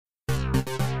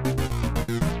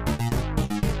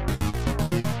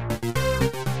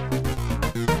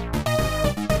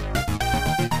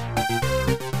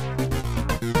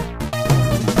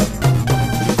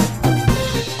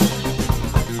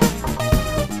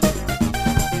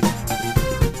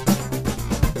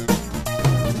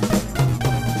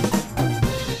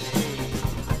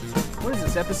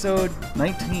episode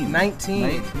 19.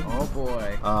 19. Oh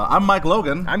boy. I'm Mike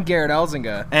Logan. I'm Garrett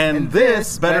Elzinga. And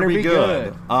this better be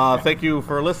good. Thank you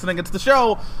for listening. It's the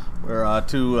show where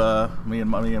me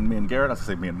and Garrett, I was going to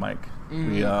say me and Mike,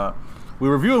 we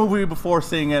review a movie before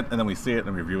seeing it, and then we see it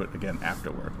and review it again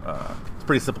afterward. It's a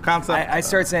pretty simple concept. I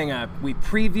start saying we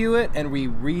preview it and we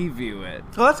review it.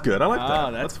 Oh, that's good. I like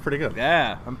that. That's pretty good.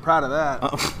 Yeah, I'm proud of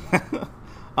that.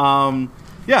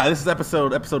 Yeah, this is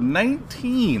episode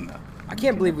 19. I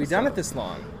can't believe we've done it this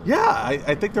long. Yeah,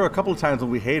 I think there were a couple of times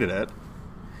when we hated it.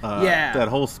 That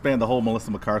whole the whole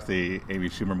Melissa McCarthy, Amy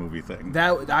Schumer movie thing.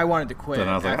 That I wanted to quit. And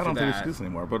I was like, I don't think we should do this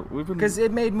anymore. But we've been, because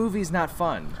it made movies not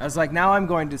fun. I was like, now I'm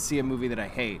going to see a movie that I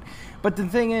hate. But the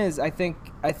thing is, I think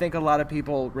a lot of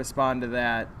people respond to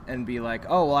that and be like,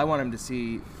 oh well, I want to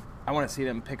see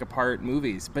them pick apart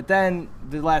movies. But then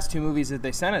the last two movies that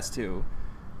they sent us to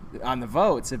on the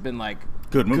votes have been like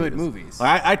good movies.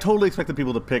 I totally expected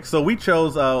people to pick. So we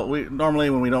chose. We normally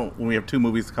when we have two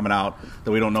movies coming out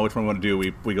that we don't know which one we want to do,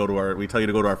 we tell you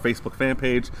to go to our Facebook fan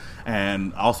page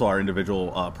and also our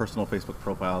individual personal Facebook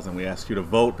profiles, and we ask you to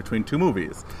vote between two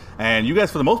movies. And you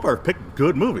guys, for the most part, picked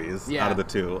good movies out of the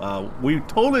two. We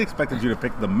totally expected you to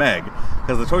pick The Meg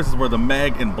because the choices were The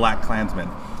Meg and Black Klansman.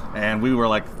 And we were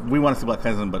like, we want to see Black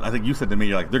Klansman, but I think you said to me,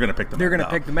 you're like, they're going to pick the Meg. They're going to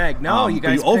pick the Meg. No, you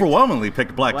guys overwhelmingly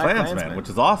picked Black Klansman, which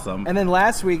is awesome. And then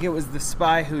last week it was The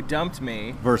Spy Who Dumped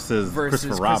Me versus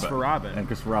Christopher Robin. And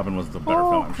Christopher Robin was the better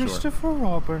film, I'm sure. Christopher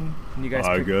Robin. And you guys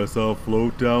I guess I'll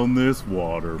float down this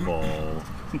waterfall.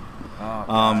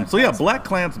 Black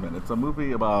Klansman. It's a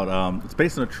movie about, it's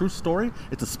based on a true story.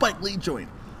 It's a Spike Lee joint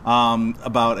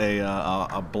about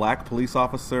a black police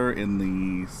officer in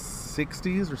the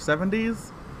 60s or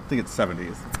 70s. I think it's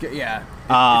 70s. It's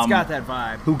got that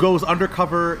vibe. Who goes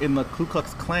undercover in the Ku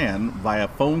Klux Klan via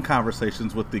phone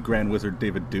conversations with the Grand Wizard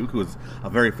David Duke, who is a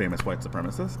very famous white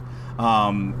supremacist.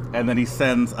 And then he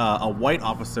sends a white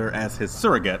officer as his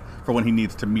surrogate for when he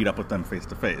needs to meet up with them face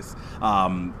to face.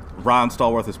 Ron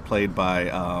Stallworth is played by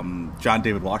John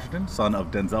David Washington, son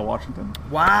of Denzel Washington.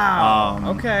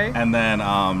 Wow. Okay. And then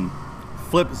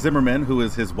Flip Zimmerman, who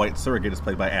is his white surrogate, is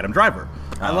played by Adam Driver.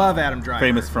 I love Adam Driver.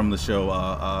 Famous from the show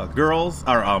Girls,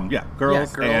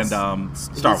 and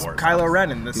Star Wars. Kylo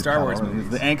Ren in the Star Wars movies.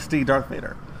 He's the angsty Darth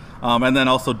Vader. And then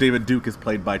also David Duke is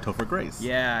played by Topher Grace.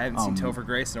 Yeah, I haven't seen Topher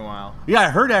Grace in a while. Yeah, I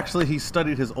heard actually he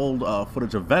studied his old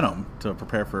footage of Venom to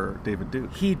prepare for David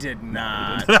Duke. He did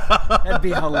not. That'd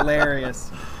be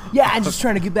hilarious. Yeah, I'm just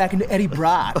trying to get back into Eddie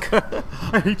Brock.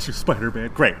 I hate you,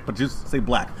 Spider-Man. Great, but just say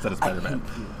black instead of Spider-Man.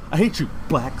 I hate you,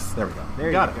 blacks. There we go.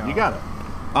 You got it. You got it.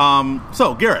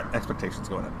 So, Garrett, expectations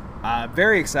going in.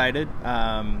 Very excited.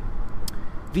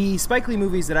 The Spike Lee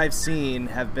movies that I've seen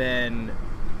have been,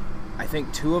 I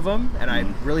think, two of them, and I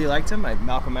really liked them.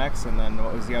 Malcolm X, and then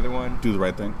what was the other one? Do the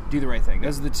Right Thing. Do the Right Thing.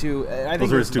 Those are the two.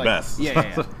 Those are his two best.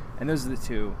 Yeah. And those are the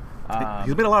two.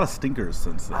 He's made a lot of stinkers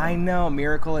since then. I know.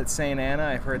 Miracle at St. Anna.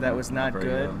 I've heard that was not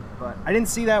good. But I didn't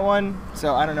see that one,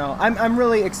 so I don't know. I'm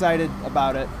really excited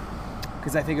about it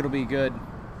because I think it'll be good.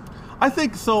 I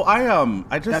think so.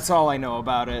 That's all I know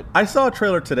about it. I saw a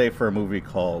trailer today for a movie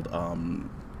called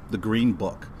The Green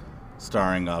Book,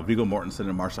 starring Viggo Mortensen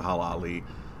and Mahershala Ali,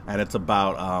 and it's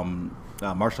about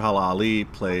Mahershala Ali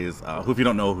plays who, if you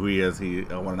don't know who he is, he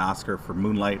won an Oscar for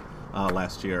Moonlight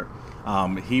last year.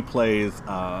 He plays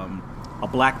a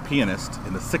black pianist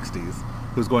in the 60s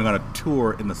who's going on a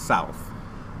tour in the South.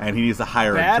 And he needs to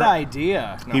hire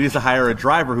He needs to hire a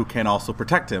driver who can also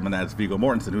protect him, and that's Viggo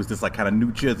Mortensen, who's this like kind of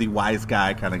New Jersey wise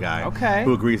guy kind of guy. Okay.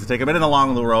 Who agrees to take him in, and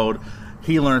along the road,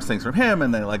 he learns things from him,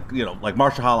 and they like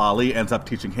Mahershala Ali ends up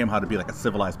teaching him how to be like a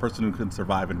civilized person who can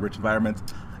survive in rich environments,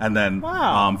 and then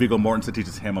Viggo Mortensen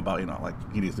teaches him about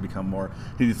he needs to become more.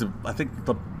 He needs to. I think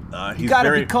he's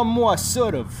become more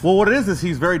assertive. Well, what it is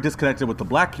he's very disconnected with the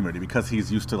black community because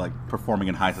he's used to like performing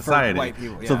in high society. For white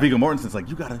people, yeah. So Viggo Mortensen's like,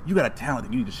 you got a talent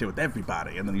that you need to share with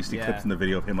everybody, and then you see clips in the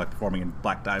video of him like performing in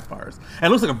black dive bars, and it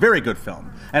looks like a very good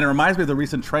film, and it reminds me of the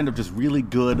recent trend of just really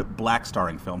good black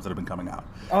starring films that have been coming out.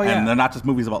 Oh yeah, and they're not just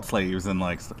movies about slaves and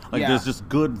there's just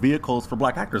good vehicles for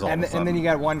black actors all of a sudden. And then you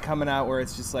got one coming out where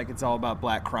it's just like it's all about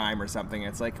black crime or something.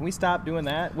 It's like, can we stop doing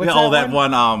that? What's that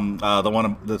one? The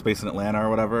one that's based in Atlanta or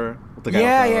whatever. With the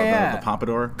guy with the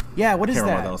pompadour. Yeah, what is that? I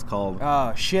can't remember what that was called.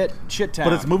 Oh, shit town.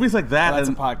 But it's movies like that. That's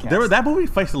a podcast. That movie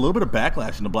faced a little bit of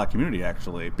backlash in the black community,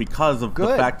 actually, because of the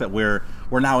fact that we're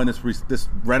now in this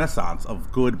renaissance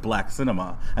of good black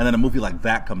cinema, and then a movie like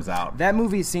that comes out. That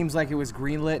movie seems like it was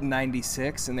greenlit in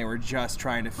 '96, and they were just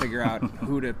trying to figure out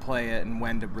who to play it and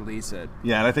when to release it.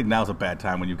 Yeah, and I think now's a bad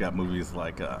time when you've got movies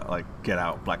like Get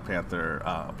Out, Black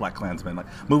Panther, Black Klansman, like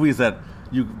movies that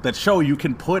show you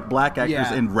can put black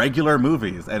actors in regular popular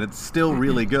movies, and it's still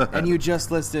really good. And you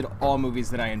just listed all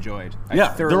movies that I enjoyed.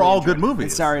 Yeah, they're all good movies.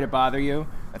 And Sorry to Bother You.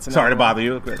 That's Sorry to bother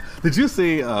you. Did you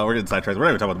see? We're getting sidetracked. We're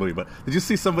not even talking about the movie, but did you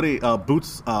see somebody?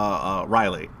 Boots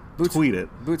Riley tweeted.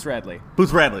 Boots Radley.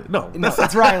 Boots Radley. No,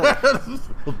 it's Riley.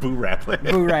 Boo Radley.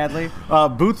 Boo Radley.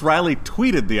 Boots Riley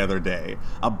tweeted the other day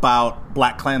about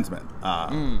Black Klansman.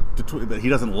 That he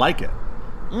doesn't like it.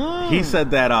 He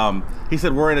said that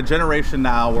we're in a generation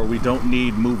now where we don't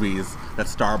need movies that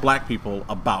star black people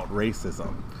about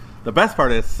racism. The best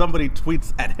part is somebody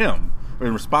tweets at him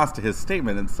in response to his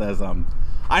statement and says,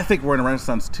 I think we're in a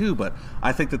renaissance too, but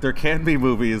I think that there can be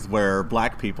movies where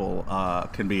black people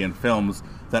can be in films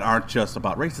that aren't just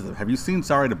about racism. Have you seen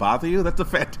Sorry to Bother You? That's a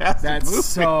fantastic movie. That's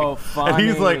so funny.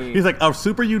 And he's like a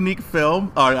super unique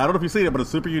film. I don't know if you've seen it, but a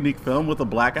super unique film with a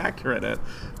black actor in it.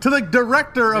 To the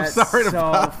director of Sorry to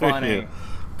Bother You.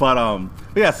 But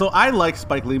yeah, so I like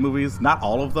Spike Lee movies. Not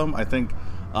all of them. I think,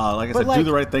 like I said, Do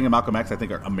the Right Thing and Malcolm X I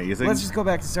think are amazing. Let's just go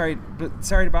back to Sorry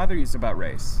to Bother You is about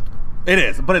race. It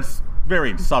is, but it's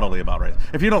very subtly about race.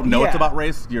 If you don't know it's about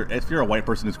race, if you're a white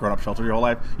person who's grown up sheltered your whole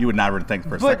life, you would never think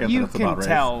for a second that it's about race.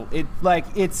 But you can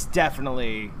tell it's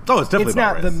definitely. Oh, it's definitely. It's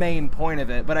about not race. the main point of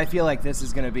it, but I feel like this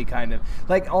is going to be kind of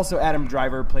like. Also, Adam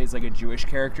Driver plays like a Jewish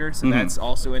character, so that's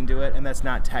also into it, and that's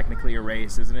not technically a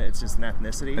race, isn't it? It's just an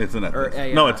ethnicity. It's an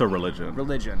ethnicity. No, it's a religion.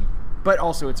 Religion, but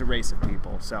also it's a race of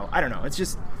people. So I don't know. It's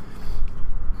just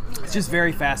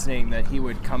very fascinating that he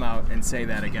would come out and say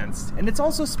that against, and it's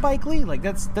also Spike Lee. Like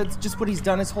that's just what he's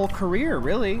done his whole career,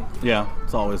 really. Yeah,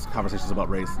 it's always conversations about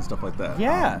race and stuff like that.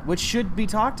 Yeah, which should be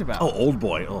talked about. Oh, Old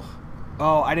Boy.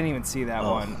 Oh, I didn't even see that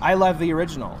one. I love the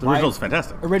original. The original's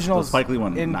fantastic. Original's the Spike Lee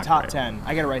one in not top great. 10.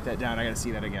 I gotta write that down. I gotta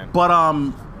see that again. But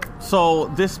so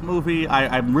this movie,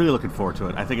 I'm really looking forward to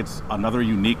it. I think it's another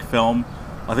unique film.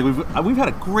 I think we've had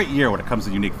a great year when it comes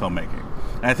to unique filmmaking.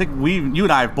 And I think you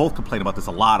and I have both complained about this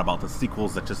a lot, about the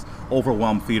sequels that just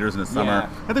overwhelm theaters in the summer. Yeah.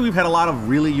 I think we've had a lot of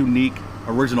really unique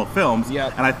original films.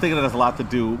 Yep. And I think it has a lot to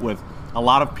do with a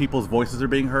lot of people's voices are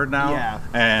being heard now. Yeah.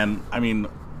 And I mean,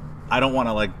 I don't want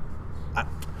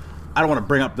to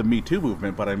bring up the Me Too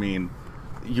movement, but I mean,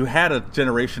 you had a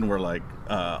generation where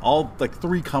all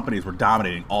 3 companies were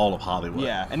dominating all of Hollywood.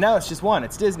 Yeah, and now it's just one.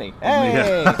 It's Disney. Hey!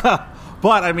 Yeah.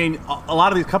 But, I mean, a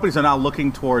lot of these companies are now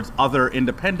looking towards other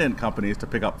independent companies to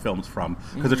pick up films from,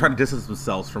 because they're trying to distance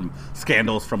themselves from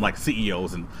scandals from,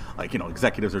 CEOs and,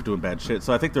 executives are doing bad shit.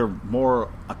 So I think they're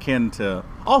more akin to,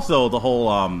 also, the whole,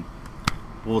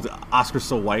 what was it, Oscars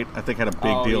So White, I think had a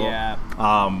big deal. Yeah.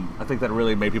 I think that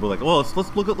really made people well,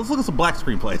 let's look at some black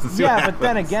screenplays and see what happens. But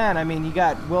then again, I mean, you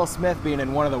got Will Smith being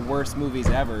in one of the worst movies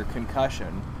ever,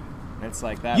 Concussion. It's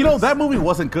like that. That movie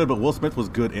wasn't good, but Will Smith was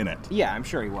good in it. Yeah, I'm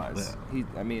sure he was. Yeah.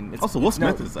 Also, Will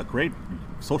Smith is a great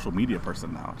social media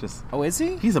person now. Oh, is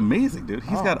he? He's amazing, dude.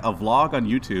 He's got a vlog on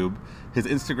YouTube. His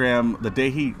Instagram, the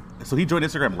day he joined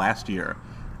Instagram last year,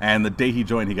 and the day he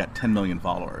joined, he got 10 million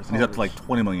followers, and he's up to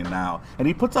 20 million now. And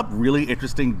he puts up really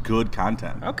interesting, good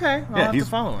content. Okay, I'll have to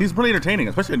follow him. He's really entertaining,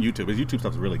 especially on YouTube. His YouTube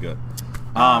stuff's really good.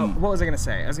 What was I going to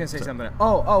say? I was going to say something.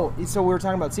 So we were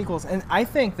talking about sequels, and I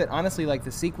think that honestly,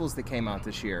 the sequels that came out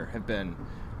this year have been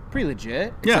pretty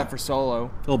legit, except for Solo.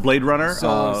 Well, Blade Runner.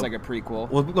 Solo's like a prequel.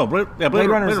 Blade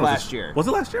Runner was last year. Was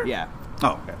it last year? Yeah.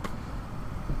 Oh, okay.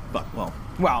 But,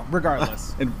 well,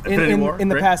 regardless, in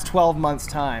the past 12 months'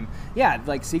 time,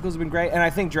 sequels have been great, and I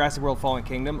think Jurassic World: Fallen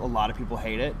Kingdom, a lot of people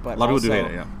hate it, but a lot of people do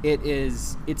hate it.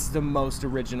 Yeah, it's the most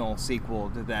original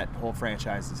sequel that whole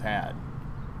franchise has had.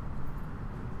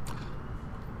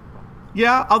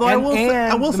 Yeah, although I will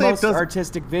say it does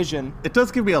artistic vision. It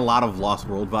does give me a lot of Lost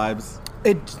World vibes.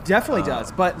 It definitely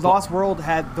does, but Lost World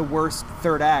had the worst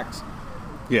third act,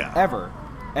 ever,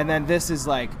 and then this is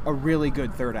a really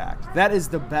good third act. That is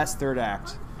the best third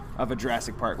act of a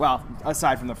Jurassic Park. Well,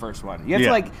 aside from the first one, you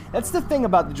have to that's the thing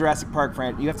about the Jurassic Park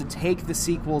franchise. You have to take the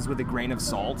sequels with a grain of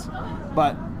salt,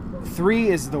 but 3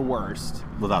 is the worst,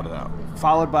 without a doubt.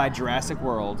 Followed by Jurassic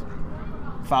World,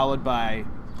 followed by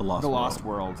The Lost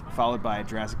World, followed by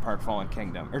Jurassic Park Fallen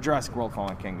Kingdom, or Jurassic World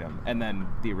Fallen Kingdom, and then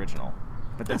the original.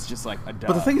 But that's just a duh.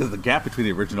 But the thing is, the gap between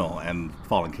the original and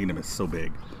Fallen Kingdom is so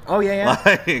big. Oh,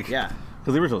 yeah. Yeah.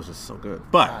 Because the original is just so good.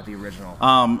 But the original.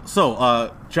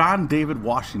 John David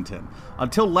Washington,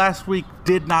 until last week,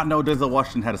 did not know Denzel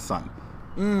Washington had a son.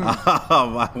 When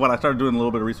I started doing a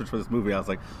little bit of research for this movie, I was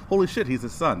like, holy shit, he's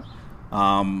his son.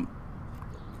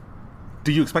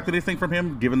 Do you expect anything from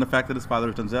him, given the fact that his father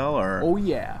is Denzel? Or oh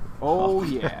yeah,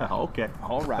 okay,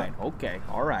 all right, okay,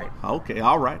 all right, okay,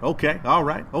 all right, okay, all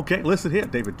right, okay. Listen here,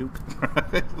 David Duke.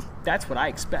 That's what I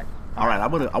expect. All right, I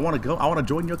want to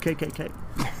join your KKK.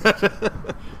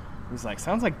 He's like,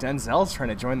 sounds like Denzel's trying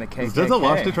to join the KKK. Denzel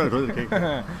Washington trying to join the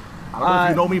KKK. I don't know if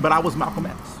you know me, but I was Malcolm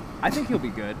X. I think he'll be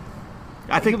good.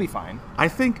 I think he'll be fine. I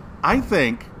think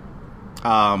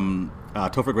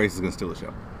Topher Grace is going to steal the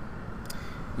show.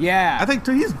 Yeah. I think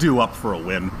he's due up for a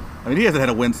win. I mean, he hasn't had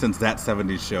a win since that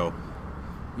 70s show.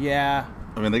 Yeah.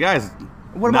 I mean, the guy's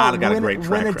what not about got a great track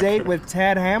win a record. date with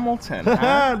Tad Hamilton?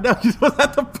 Huh? No, was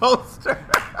that the poster?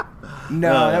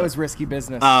 No, that was risky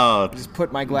business. Oh. Just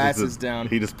put my glasses down.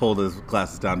 He just pulled his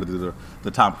glasses down to do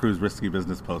the Tom Cruise risky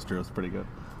business poster. It was pretty good.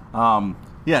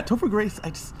 Yeah, Topher Grace,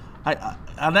 I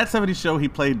on that 70s show, he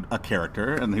played a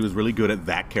character, and he was really good at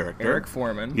that character. Eric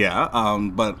Foreman. Yeah,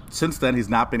 but since then, he's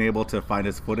not been able to find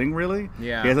his footing, really.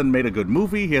 Yeah. He hasn't made a good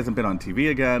movie. He hasn't been on TV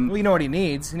again. Well, you know what he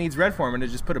needs? He needs Red Foreman to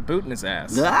just put a boot in his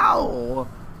ass. No!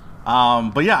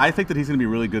 But yeah, I think that he's going to be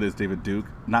really good as David Duke.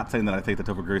 Not saying that I think that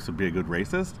Topher Grace would be a good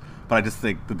racist, but I just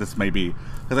think that this may be...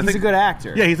 He's a good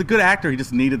actor. Yeah, he's a good actor. He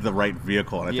just needed the right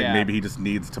vehicle, and I think Yeah. maybe he just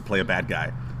needs to play a bad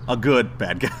guy. A good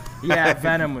bad guy. Yeah,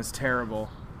 Venom was terrible.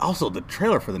 Also, the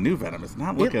trailer for the new Venom is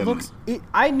not looking...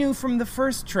 I knew from the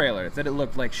first trailer that it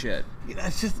looked like shit.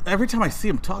 It's just, every time I see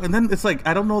him talk, and then it's like,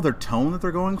 I don't know their tone that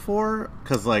they're going for,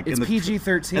 because like... It's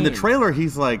PG-13. In the trailer,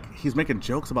 he's making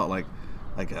jokes about like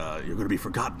you're going to be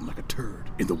forgotten like a turd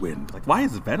in the wind. Like, why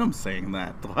is Venom saying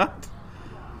that? What?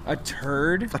 A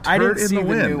turd? A turd I didn't in see the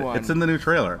wind. new one. It's in the new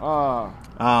trailer.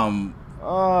 Ugh.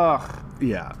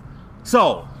 Yeah.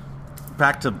 So,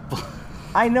 back to...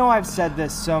 I know I've said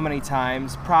this so many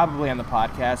times, probably on the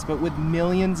podcast, but with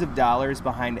millions of dollars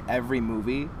behind every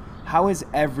movie, how is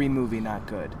every movie not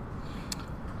good?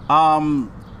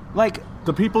 Like,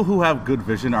 the people who have good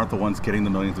vision aren't the ones getting the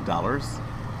millions of dollars.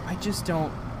 I just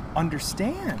don't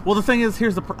understand. Well, the thing is,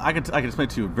 I can explain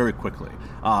it to you very quickly.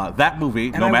 That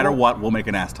movie, no matter what, will make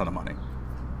an ass ton of money.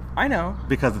 I know.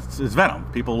 Because it's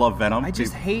Venom. People love Venom. I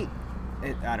just hate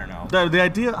it. I don't know. The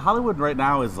idea, Hollywood right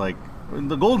now is like,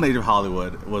 the golden age of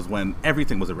Hollywood was when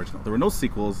everything was original. There were no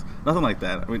sequels, nothing like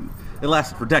that. I mean, it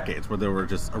lasted for decades where there were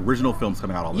just original films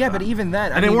coming out all the time. Yeah, but even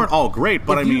then... And they weren't all great,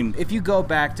 but if you go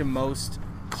back to most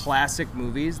classic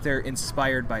movies, they're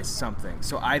inspired by something.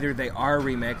 So either they are a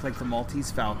remake, like The Maltese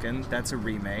Falcon, that's a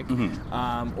remake,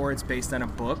 or it's based on a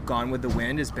book. Gone with the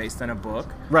Wind is based on a book.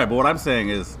 Right, but what I'm saying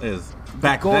is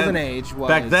back then... Golden Age was...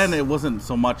 Back then, it wasn't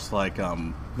so much like,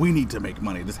 we need to make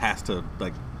money. This has to,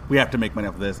 like... We have to make money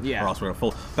off of this, or else we're going to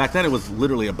fold. Back then, it was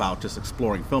literally about just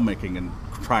exploring filmmaking and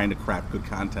trying to craft good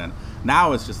content.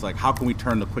 Now it's just like, how can we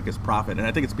turn the quickest profit? And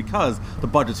I think it's because the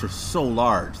budgets are so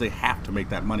large, they have to make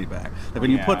that money back. Like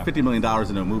when you put $50 million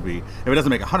into a movie, if it doesn't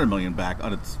make $100 million back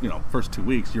on its first 2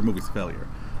 weeks, your movie's a failure.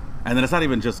 And then it's not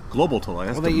even just global total;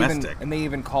 it's domestic. They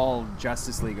even call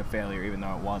Justice League a failure, even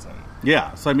though it wasn't.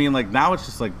 Yeah, so I mean, like now it's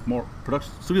just like more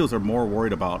production studios are more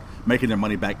worried about making their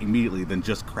money back immediately than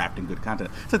just crafting good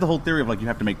content. It's like the whole theory of like you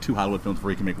have to make 2 Hollywood films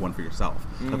before you can make one for yourself.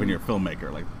 Like when you're a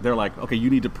filmmaker, like they're like, okay, you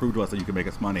need to prove to us that you can make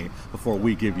us money before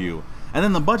we give you. And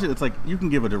then the budget, it's like you can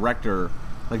give a director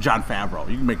like Jon Favreau.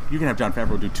 You can have Jon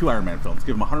Favreau do 2 Iron Man films,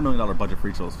 give him $100 million budget for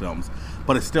each of those films,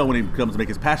 but it's still when he comes to make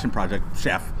his passion project,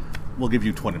 Chef. We'll give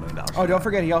you $20 million. Oh, don't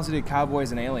forget, he also did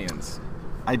Cowboys and Aliens.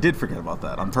 I did forget about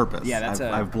that on purpose. Yeah,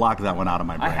 I've blocked that one out of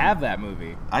my brain. I have that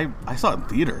movie. I saw it in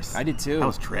theaters. I did too. I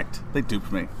was tricked. They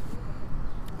duped me.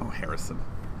 Oh, Harrison.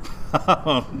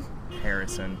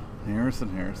 Harrison. Yeah,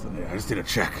 I just need a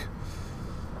check.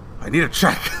 I need a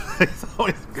check. He's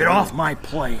always Get off my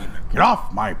plane. Get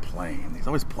off my plane. He's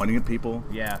always pointing at people.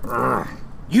 Yeah. Urgh.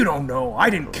 You don't know. I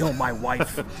didn't kill my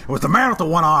wife. It was the man with the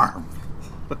one arm.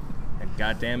 And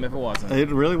goddamn if it wasn't. It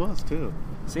really was too.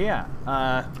 So yeah.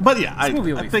 But yeah, this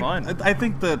movie will be fun. I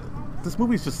think that this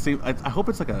movie's just seems. I hope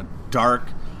it's like a dark.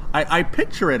 I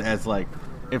picture it as like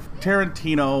if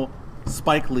Tarantino,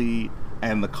 Spike Lee,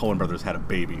 and the Coen brothers had a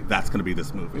baby. That's going to be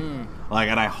this movie. Like,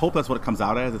 and I hope that's what it comes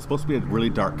out as. It's supposed to be a really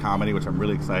dark comedy, which I'm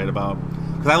really excited about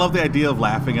because I love the idea of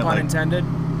laughing at Pun like. intended.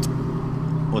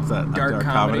 What's that? A Dark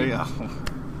comedy.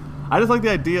 I just like the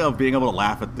idea of being able to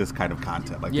laugh at this kind of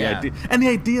content, like the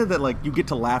idea that like you get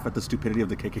to laugh at the stupidity of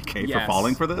the KKK for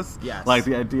falling for this. Yes. Like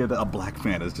the idea that a black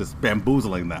man is just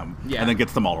bamboozling them and then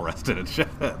gets them all arrested and shit.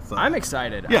 So, I'm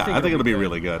excited. Yeah, I think it'll be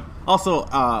really good. Also,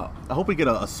 I hope we get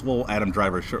a swole Adam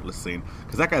Driver shirtless scene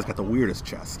because that guy's got the weirdest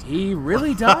chest. He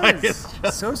really does. It's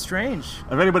just- So strange.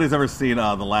 If anybody's ever seen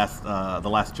the last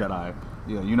Jedi,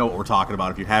 you know what we're talking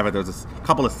about. If you haven't, there's a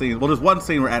couple of scenes. Well, there's one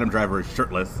scene where Adam Driver is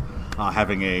shirtless,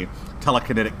 having a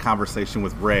telekinetic conversation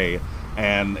with Rey.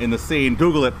 And in the scene,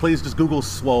 Google it. Please just Google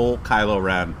swole Kylo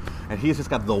Ren. And he's just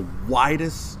got the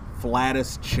widest,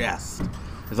 flattest chest.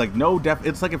 It's like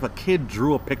it's like if a kid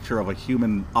drew a picture of a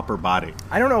human upper body.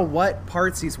 I don't know what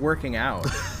parts he's working out.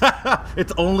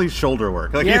 It's only shoulder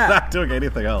work. Like, he's not doing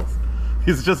anything else.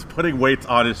 He's just putting weights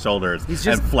on his shoulders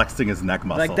and flexing his neck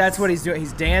muscles. Like, that's what he's doing.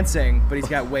 He's dancing, but he's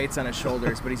got weights on his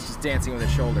shoulders, but he's just dancing with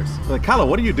his shoulders. Like, Kylo,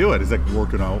 what are you doing? He's like,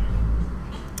 working out.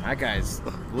 That guy's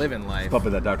living life.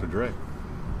 Pumping that Dr. Dre.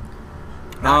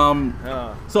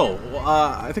 I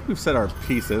think we've said our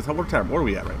pieces. What are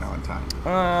we at right now in time?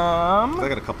 I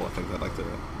got a couple of things I'd like to...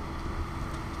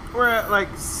 We're at like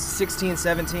 16,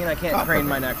 17. I can't crane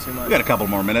my neck too much. We got a couple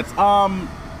more minutes.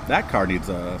 That car needs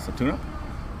some tune-up.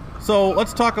 So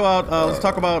let's talk about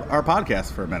our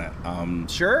podcast for a minute.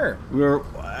 Sure.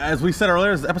 As we said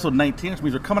earlier, this is episode 19, which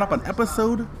means we're coming up on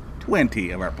episode 20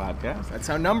 of our podcast. That's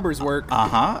how numbers work.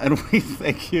 And we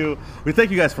thank you. We thank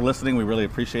you guys for listening. We really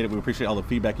appreciate it. We appreciate all the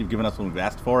feedback you've given us when we've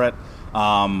asked for it.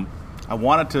 I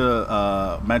wanted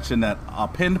to mention that a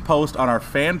pinned post on our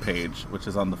fan page, which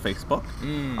is on the Facebook,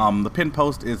 the pinned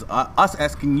post is us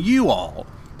asking you all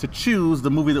to choose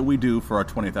the movie that we do for our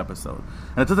 20th episode.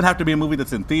 And it doesn't have to be a movie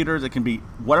that's in theaters. It can be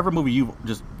whatever movie you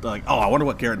just like, I wonder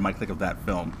what Garrett might think of that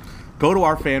film. Go to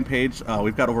our fan page.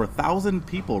 We've got over 1,000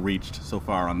 people reached so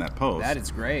far on that post. That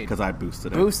is great. Because I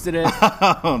boosted it.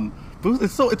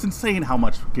 It's insane how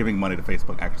much giving money to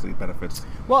Facebook actually benefits.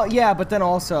 Well, yeah, but then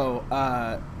also,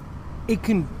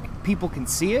 people can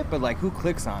see it, but like, who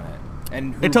clicks on it?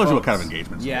 And who it tells votes? You what kind of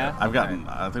engagements. Yeah,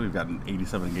 I think we've gotten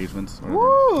 87 engagements.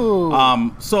 Woo!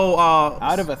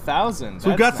 Out of 1,000. So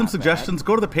we've got some suggestions. Bad.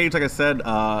 Go to the page, like I said.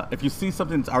 If you see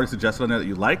something that's already suggested on there that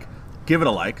you like, give it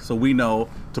a like, so we know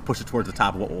to push it towards the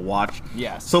top of what we'll watch.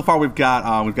 Yes. So far, we've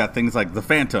got things like The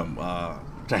Phantom,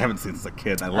 which I haven't seen since a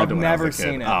kid. I loved it when I was a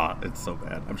kid. I've never Oh, seen it. it's so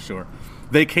bad. I'm sure.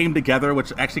 They Came Together,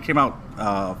 which actually came out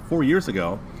 4 years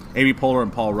ago. Amy Poehler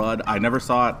and Paul Rudd. I never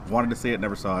saw it. Wanted to see it.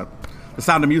 Never saw it. The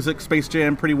Sound of Music, Space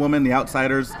Jam, Pretty Woman, The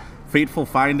Outsiders, Fateful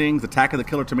Findings, Attack of the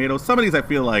Killer Tomatoes. Some of these I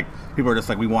feel like people are just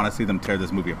like, we want to see them tear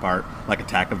this movie apart, like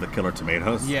Attack of the Killer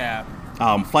Tomatoes. Yeah.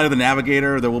 Flight of the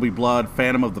Navigator, There Will Be Blood,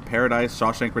 Phantom of the Paradise,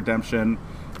 Shawshank Redemption,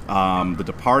 The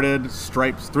Departed,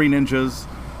 Stripes, Three Ninjas,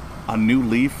 A New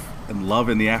Leaf, and Love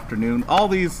in the Afternoon. All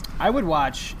these... I would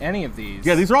watch any of these.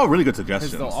 Yeah, these are all really good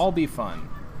suggestions. Because they'll all be fun.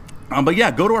 But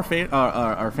yeah, go to our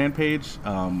fan page,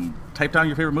 type down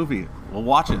your favorite movie. We'll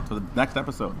watch it for the next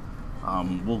episode.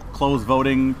 We'll close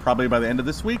voting probably by the end of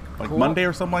this week, like cool. Monday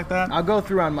or something like that. I'll go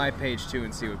through on my page too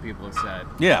and see what people have said.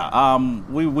 Yeah,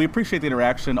 we appreciate the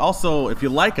interaction. Also, if you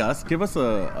like us, give us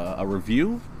a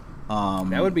review.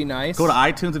 That would be nice. Go to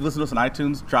iTunes. If you listen to us on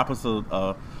iTunes, drop us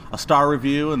a star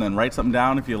review and then write something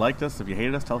down if you liked us. If you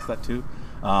hated us, tell us that too.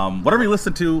 Whatever you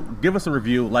listen to, give us a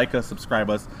review, like us, subscribe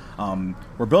us.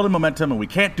 We're building momentum, and we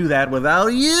can't do that without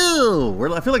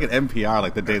you. I feel like an NPR,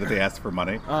 like the day that they asked for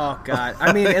money. Oh, God.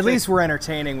 I mean, at least we're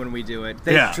entertaining when we do it.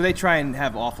 They try and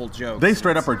have awful jokes. They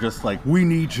straight up are just like, we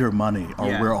need your money, or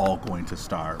we're all going to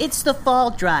starve. It's the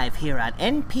Fall Drive here on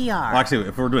NPR. Well, actually,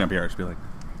 if we're doing NPR, it should be like,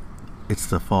 it's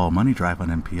the Fall Money Drive on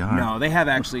NPR. No, they have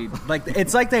actually,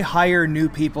 it's like they hire new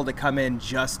people to come in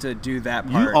just to do that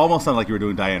part. You almost sound like you were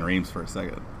doing Diane Reeves for a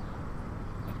second.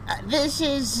 This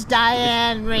is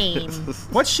Diane Reeves.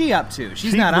 What's she up to?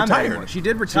 She's not on there anymore. She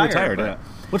did retire. She retired, yeah.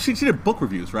 Well, she did book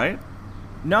reviews, right?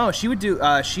 No, she would do,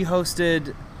 she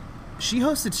hosted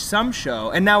some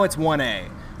show, and now it's 1A.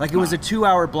 Like, it was a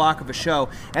 2-hour block of a show,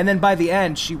 and then by the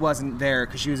end, she wasn't there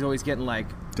because she was always getting, like,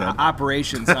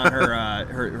 operations on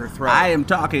her throat. I am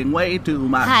talking way too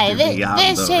much. Hi,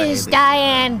 this is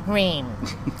Diane Rehm.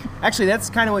 Actually, that's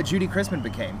kind of what Judy Chrisman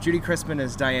became. Judy Chrisman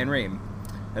is Diane Rehm.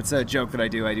 That's a joke that I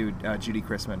do. I do Judy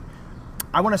Chrisman.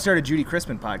 I want to start a Judy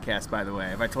Chrisman podcast, by the way.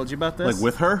 Have I told you about this? Like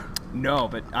with her? No,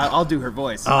 but I'll do her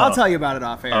voice. I'll tell you about it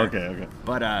off air. Okay.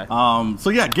 But so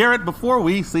yeah, Garrett, before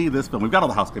we see this film, we've got all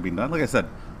the housekeeping done. Like I said,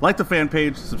 like the fan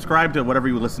page, subscribe to whatever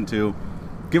you listen to.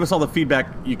 Give us all the feedback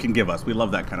you can give us. We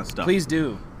love that kind of stuff. Please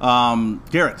do.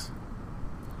 Garrett,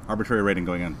 arbitrary rating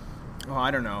going in. Oh,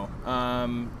 I don't know.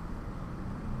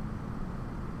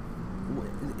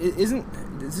 This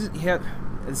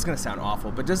is going to sound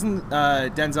awful, but doesn't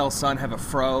Denzel's son have a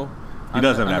fro on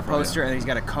the poster, and he's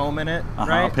got a comb in it,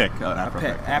 right? A pick.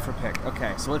 Afro pick.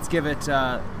 Okay, so let's give it,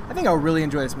 I think I'll really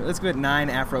enjoy this movie. Let's give it 9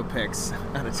 Afro picks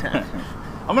out of 10.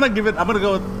 I'm going to go with, I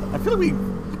feel like we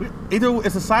either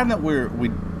it's a sign that we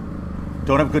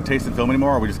don't have good taste in film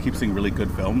anymore, or we just keep seeing really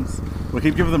good films. We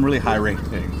keep giving them really high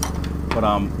ratings. But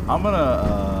I'm going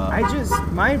to...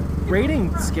 my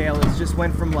rating scale just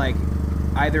went from, like,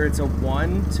 either it's a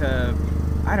 1 to...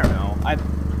 I don't know.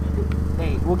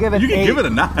 8. We'll give it 8. You can give it a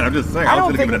 9. I'm just saying. I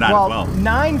was going to give it a 9 as well.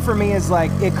 9 for me is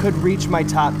like it could reach my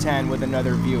top 10 with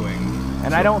another viewing.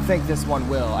 And I don't think this one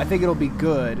will. I think it'll be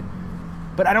good,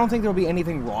 but I don't think there'll be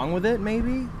anything wrong with it,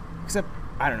 maybe. Except,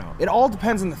 I don't know. It all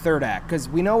depends on the third act, because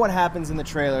we know what happens in the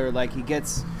trailer. Like, he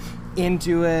gets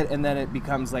into it, and then it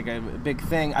becomes like a big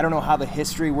thing. I don't know how the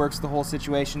history works, the whole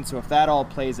situation, so if that all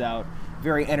plays out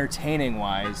very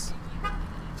entertaining-wise...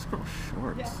 These girls'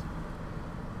 shorts.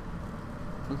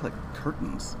 Look like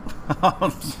curtains.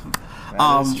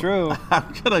 That is true.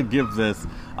 I'm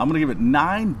gonna give it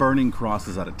 9 burning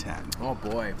crosses out of 10. Oh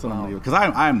boy. Because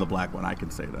I'm the black one, I can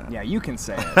say that. Yeah, you can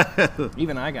say it.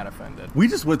 Even I got offended. We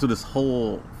just went through this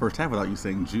whole first half without you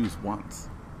saying Jews once.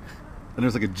 And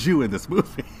there's like a Jew in this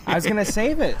movie. I was gonna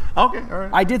save it. Okay, all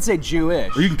right. I did say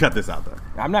Jewish. Or you can cut this out, though.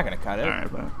 I'm not gonna cut it. All right,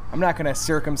 fine. I'm not gonna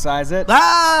circumcise it.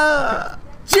 Ah!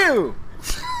 Jew!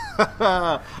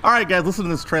 All right, guys, listen to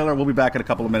this trailer. We'll be back in a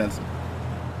couple of minutes.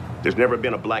 There's never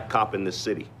been a black cop in this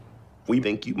city. We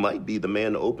think you might be the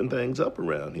man to open things up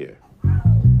around here.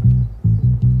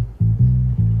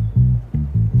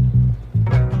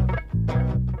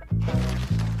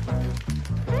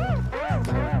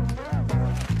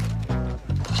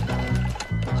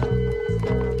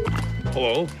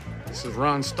 Hello, this is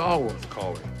Ron Stallworth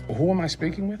calling. Who am I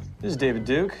speaking with? This is David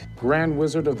Duke. Grand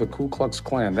Wizard of the Ku Klux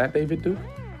Klan. That David Duke?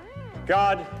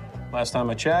 God. Last time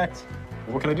I checked.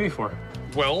 What can I do you for?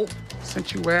 Well,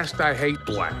 since you asked, I hate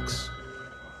blacks.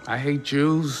 I hate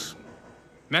Jews,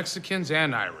 Mexicans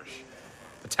and Irish,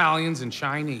 Italians and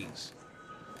Chinese.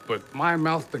 But my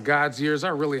mouth to God's ears, I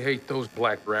really hate those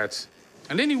black rats.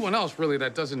 And anyone else, really,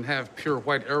 that doesn't have pure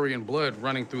white Aryan blood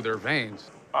running through their veins.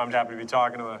 I'm happy to be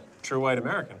talking to a true white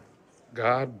American.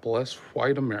 God bless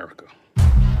white America.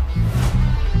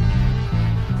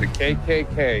 The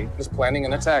KKK is planning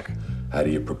an attack. How do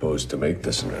you propose to make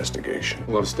this investigation?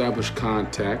 We'll establish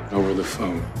contact over the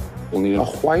phone. We'll need a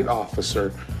white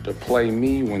officer to play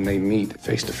me when they meet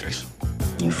face to face.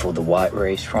 You for the white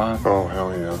race, Ron? Oh,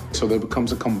 hell yeah. So there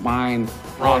becomes a combined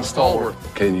Ron Stallworth.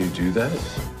 Can you do that?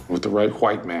 With the right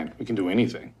white man, we can do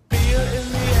anything.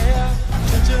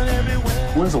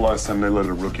 When's the last time they let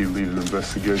a rookie lead an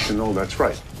investigation? Oh, that's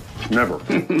right. Never.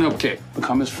 Okay,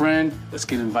 become his friend. Let's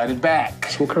get invited back.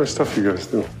 So what kind of stuff you guys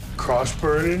do? Cross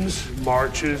burnings,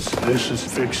 marches. This is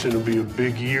fixing to be a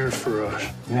big year for us.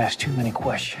 You ask too many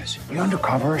questions. You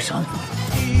undercover or something?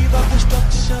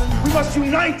 We must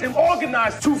unite and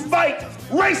organize to fight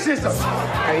racism.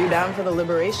 Are you down for the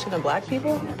liberation of black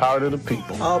people? Power to the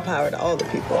people. All power to all the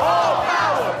people. All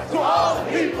power to all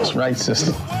the people. That's right,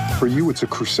 sister. For you, it's a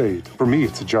crusade. For me,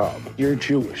 it's a job. You're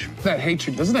Jewish. That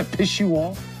hatred, doesn't that piss you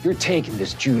off? You're taking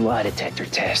this Jew lie detector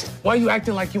test. Why are you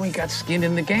acting like you ain't got skin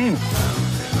in the game?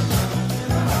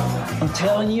 I'm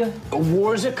telling you, the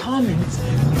wars are coming.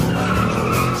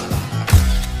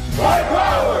 White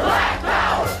power! Black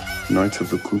power! Knights of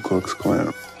the Ku Klux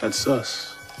Klan. That's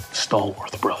us,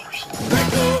 Stallworth Brothers.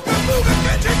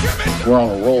 We're on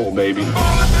a roll, baby.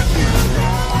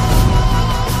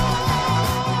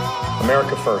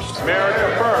 America first.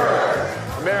 America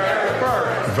first! America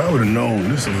first! If I would have known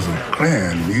this was a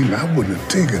Klan meeting, I wouldn't have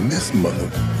taken this mother.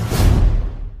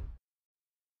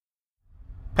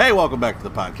 Hey, welcome back to the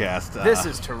podcast. This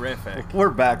is terrific. We're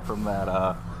back from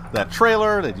that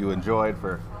trailer that you enjoyed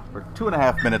for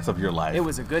 2.5 minutes of your life. It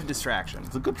was a good distraction.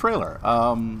 It's a good trailer.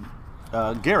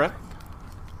 Garrett,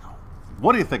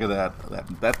 what do you think of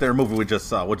that there movie we just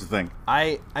saw? What'd you think?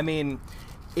 I mean,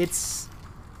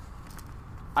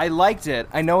 I liked it.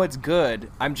 I know it's good.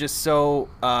 I'm just so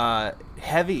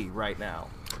heavy right now.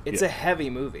 It's a heavy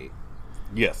movie.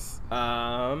 Yes.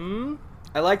 I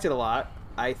liked it a lot.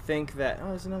 I think that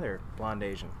there's another blonde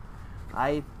Asian.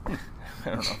 I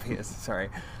don't know if he is. Sorry.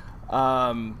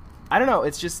 I don't know.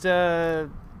 It's just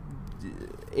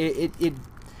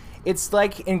it's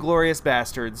like Inglourious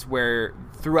Bastards, where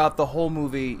throughout the whole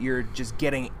movie you're just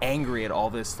getting angry at all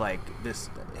this this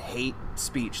hate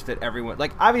speech that everyone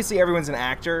obviously everyone's an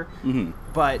actor,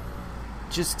 but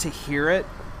just to hear it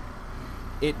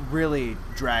really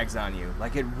drags on you.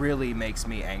 It really makes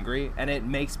me angry, and it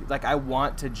makes me I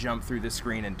want to jump through the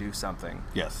screen and do something.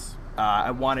 Yes.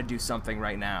 I want to do something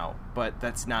right now, but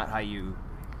that's not how you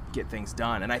get things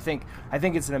done. And I think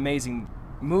it's an amazing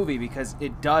movie because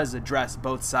it does address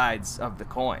both sides of the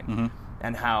coin,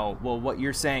 and how what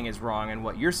you're saying is wrong and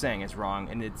what you're saying is wrong,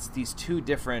 and it's these two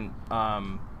different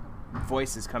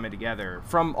voices coming together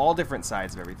from all different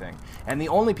sides of everything. And the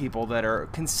only people that are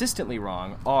consistently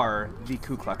wrong are the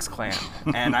Ku Klux Klan,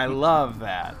 and I love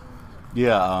that.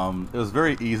 Yeah, it was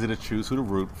very easy to choose who to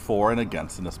root for and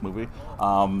against in this movie.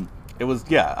 It was,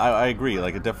 I agree.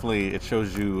 It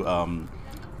shows you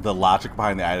the logic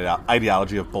behind the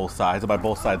ideology of both sides. And by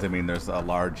both sides, I mean there's a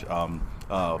large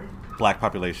black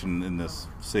population in this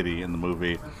city in the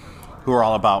movie, who are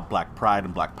all about black pride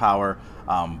and black power,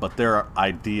 but their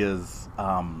ideas,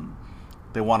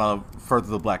 they want to further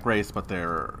the black race, but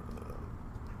they're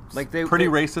pretty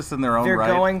racist in their own right.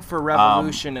 They're going for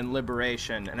revolution and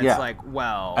liberation, and it's like,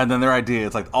 well... And then their idea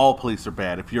is like, all police are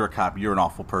bad. If you're a cop, you're an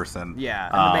awful person. Yeah,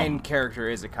 and the main character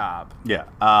is a cop. Yeah,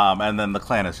 and then the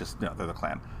Klan is just, they're the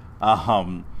Klan.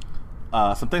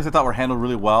 Some things I thought were handled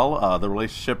really well. The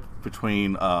relationship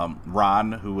between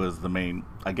Ron, who was the main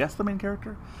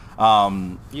character.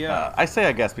 I say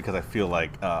I guess because I feel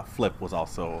like Flip was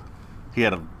also... He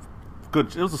had a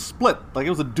good... It was a split. Like, it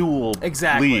was a dual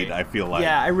lead, I feel like.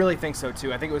 Yeah, I really think so,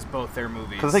 too. I think it was both their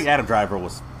movies. Because I think Adam Driver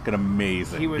was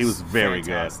amazing. He was very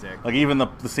fantastic. Good. Like, even the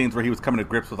scenes where he was coming to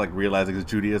grips with, like, realizing his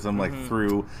Judaism, like,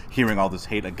 through hearing all this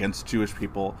hate against Jewish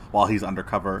people while he's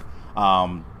undercover.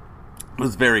 It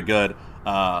was very good.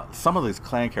 Some of these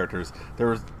Klan characters, there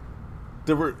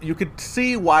were you could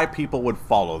see why people would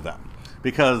follow them.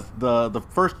 Because the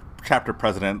first chapter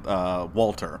president,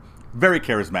 Walter... Very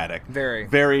charismatic.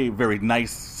 Very, very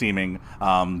nice seeming.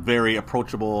 Very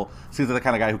approachable. Seems like the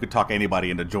kind of guy who could talk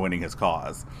anybody into joining his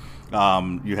cause.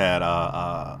 You had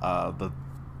the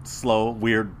slow,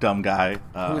 weird, dumb guy.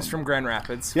 Who was from Grand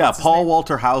Rapids. Yeah, Paul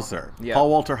Walter Hauser. Yep. Paul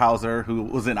Walter Hauser, who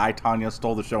was in I, Tonya,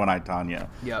 stole the show in I, Tonya.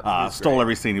 Yep, stole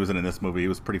every scene he was in this movie. He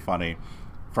was pretty funny.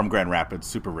 From Grand Rapids,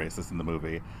 super racist in the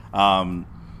movie.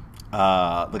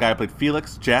 The guy who played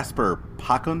Felix, Jasper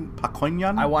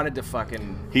Paconyan. I wanted to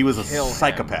fucking He was a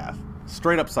psychopath.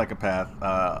 Straight up psychopath.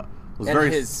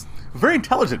 Was very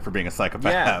intelligent for being a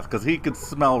psychopath because he could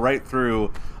smell right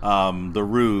through the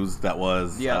ruse that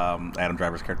was Adam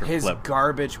Driver's character, Flip. His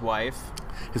garbage wife.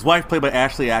 His wife, played by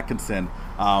Ashley Atkinson,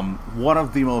 one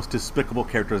of the most despicable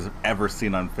characters I've ever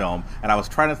seen on film. And I was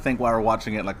trying to think while we were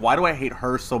watching it, like, why do I hate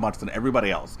her so much than everybody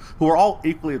else, who are all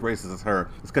equally as racist as her?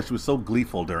 It's because she was so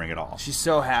gleeful during it all. She's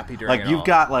so happy during it all. Like, you've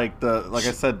got, I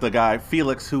said, the guy,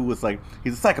 Felix, who was, like,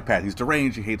 he's a psychopath. He's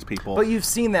deranged. He hates people. But you've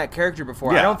seen that character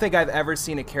before. Yeah. I don't think I've ever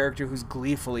seen a character who's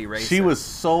gleefully racist. She was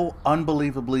so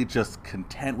unbelievably just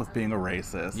content with being a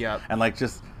racist. Yep. And, like,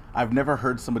 just... I've never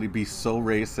heard somebody be so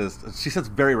racist. She says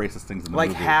very racist things in the movie.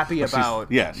 Like, happy about...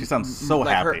 Yeah, she sounds so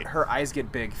happy. Her eyes get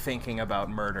big thinking about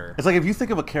murder. It's like if you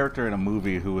think of a character in a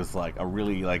movie who is, like, a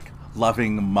really, like,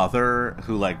 loving mother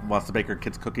who, like, wants to bake her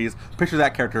kids cookies, picture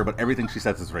that character, but everything she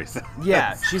says is racist.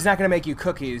 Yeah, she's not going to make you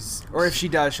cookies. Or if she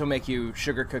does, she'll make you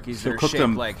sugar cookies that are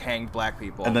shaped like hanged black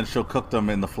people. And then she'll cook them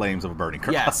in the flames of a burning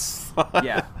cross. Yes.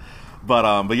 Yeah.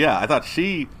 But yeah, I thought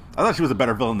she was a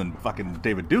better villain than fucking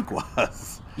David Duke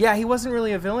was. Yeah, he wasn't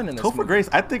really a villain in this movie. Topher Grace,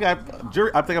 I think I'm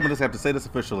going to have to say this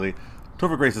officially.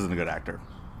 Topher Grace isn't a good actor.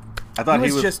 I thought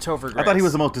he was just Topher Grace. I thought he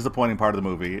was the most disappointing part of the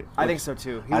movie. I think so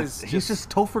too. He's just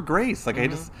Topher Grace. Like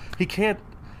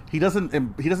he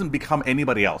doesn't become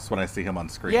anybody else when I see him on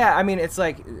screen. Yeah, I mean, it's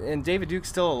like, and David Duke's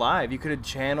still alive. You could have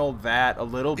channeled that a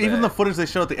little bit. Even the footage they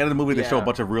show at the end of the movie, they show a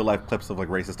bunch of real life clips of, like,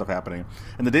 racist stuff happening.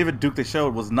 And the David Duke they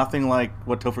showed was nothing like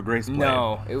what Topher Grace played.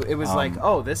 No, it was like,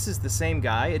 oh, this is the same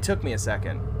guy. It took me a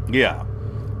second. Yeah,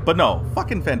 but no,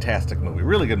 fucking fantastic movie.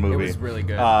 Really good movie. It was really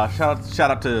good. Shout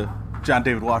out to John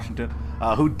David Washington.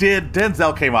 Who did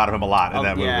Denzel came out of him a lot in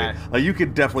that movie. Like, you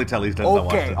could definitely tell he's Denzel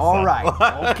Washington. Okay, all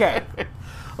right, okay.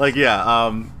 Like,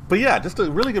 yeah, but yeah, just a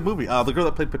really good movie. The girl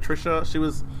that played Patricia, she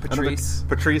was Patrice.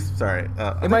 Sorry,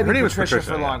 it might be Patricia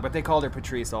for long, but they called her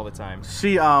Patrice all the time.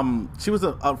 She was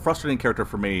a frustrating character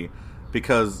for me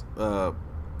because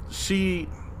she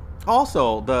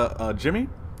also Jimmy.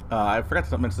 I forgot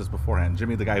to mention this beforehand.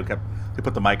 Jimmy, the guy who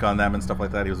put the mic on them and stuff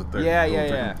like that. He was with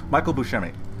yeah. Michael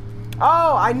Buscemi.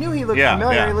 Oh, I knew he looked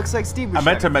familiar. Yeah. He looks like Steve Buscemi. I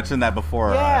meant to mention that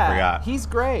before. I forgot. He's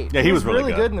great. Yeah, he was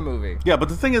really good in the movie. Yeah, but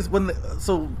the thing is,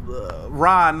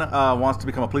 Ron wants to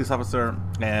become a police officer,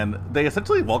 and they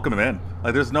essentially welcome him in.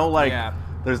 Like, there's no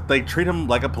they treat him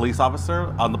like a police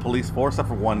officer on the police force, except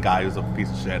for one guy who's a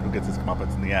piece of shit who gets his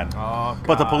comeuppance in the end. Oh, God.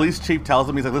 But the police chief tells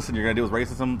him, he's like, listen, you're gonna deal with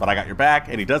racism, but I got your back,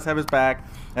 and he does have his back,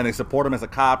 and they support him as a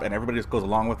cop, and everybody just goes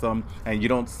along with him, and you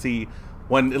don't see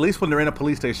at least when they're in a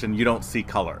police station, you don't see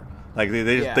color. Like,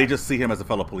 they just see him as a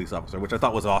fellow police officer, which I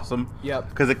thought was awesome. Yep.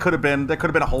 Because there could have been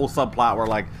a whole subplot where,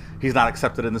 like, he's not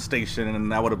accepted in the station, and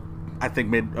that would have, I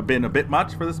think, been a bit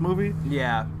much for this movie.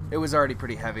 Yeah, it was already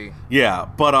pretty heavy. Yeah,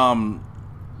 but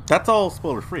that's all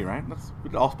spoiler free, right? That's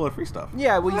all spoiler free stuff.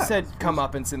 Yeah, well, you said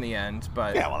comeuppance in the end,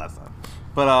 but yeah, well, that's not.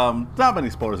 But not many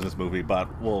spoilers in this movie,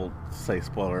 but we'll say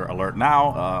spoiler alert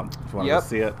now. If you want to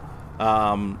see it.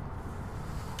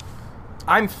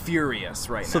 I'm furious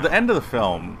right now. So the end of the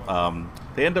film,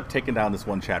 they end up taking down this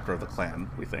one chapter of the Klan,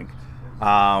 we think.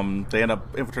 They end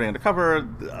up infiltrating undercover.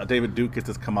 David Duke gets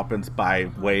his comeuppance by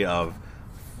way of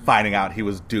finding out he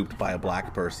was duped by a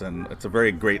black person. It's a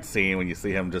very great scene when you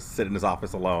see him just sit in his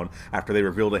office alone after they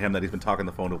reveal to him that he's been talking on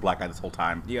the phone to a black guy this whole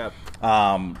time. Yep.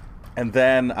 And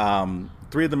then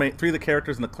three of the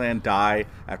characters in the Klan die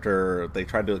after they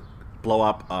tried to blow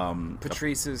up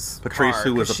Patrice,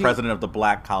 who was the president of the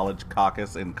Black College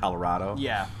Caucus in Colorado.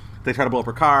 Yeah. They try to blow up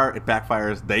her car. It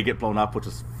backfires. They get blown up, which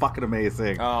is fucking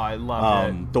amazing. Oh, I love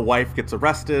it. The wife gets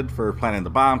arrested for planting the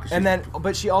bomb.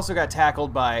 But she also got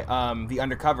tackled by the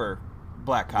undercover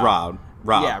black cop. Ron.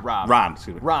 Ron.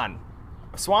 Excuse me. Ron.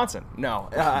 Swanson. No.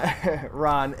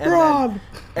 Ron.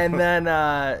 And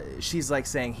then she's like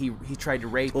saying he tried to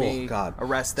rape me. God.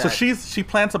 Arrest that. So she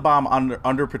plants a bomb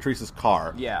under Patrice's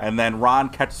car. Yeah. And then Ron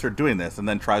catches her doing this and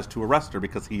then tries to arrest her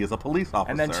because he is a police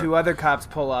officer. And then two other cops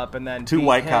pull up and then two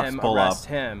white cops pull arrest up.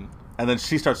 him. And then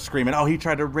she starts screaming, "Oh, he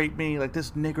tried to rape me! Like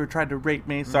this nigger tried to rape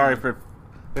me!" Sorry for.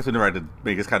 I guess we never had to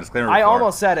make this kind of disclaimer. I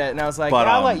almost said it, and I was like,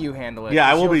 I'll let you handle it. Yeah,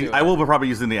 I will be. I will be probably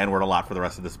using the N-word a lot for the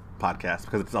rest of this podcast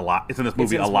because it's a lot. It's in this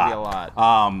movie a lot.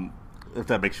 If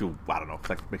that makes you, I don't know, if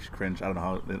that makes you cringe. I don't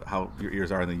know how your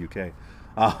ears are in the UK.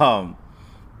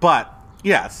 But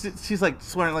yeah, she's like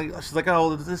swearing, she's like,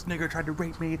 "Oh, this nigger tried to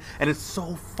rape me," and it's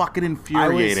so fucking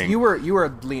infuriating. You were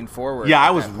leaned forward. Yeah,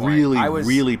 I was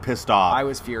really pissed off. I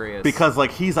was furious because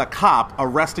he's a cop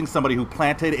arresting somebody who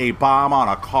planted a bomb on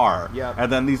a car. Yep.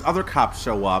 And then these other cops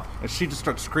show up, and she just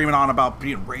starts screaming on about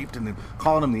being raped and then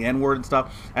calling him the N-word and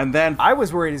stuff. And then I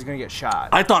was worried he's gonna get shot.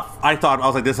 I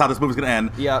was like, this is how this movie's gonna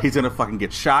end. Yeah, he's gonna fucking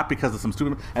get shot because of some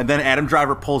stupid. And then Adam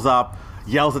Driver pulls up,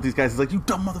 yells at these guys. He's like, "You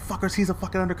dumb motherfuckers!" He's a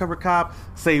fucking undercover cop.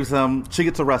 Saves him. She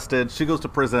gets arrested. She goes to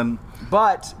prison.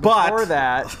 But before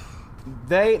that,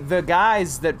 the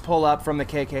guys that pull up from the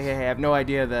KKK have no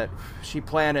idea that she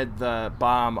planted the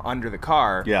bomb under the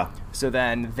car. Yeah. So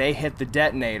then they hit the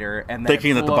detonator and then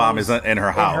thinking that the bomb is in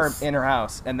her house. In her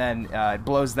house, and then it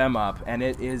blows them up, and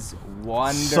it is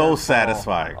wonderful. So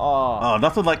satisfying. Oh,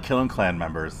 nothing like killing Klan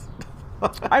members.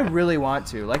 I really want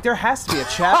to. There has to be a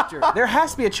chapter. There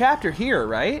has to be a chapter here,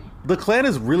 right? The Klan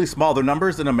is really small. Their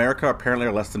numbers in America apparently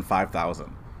are less than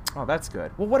 5,000. Oh, that's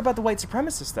good. Well, what about the white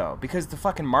supremacists, though? Because the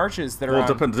fucking marches that are it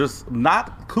depends. There's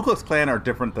not... Ku Klux Klan are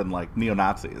different than,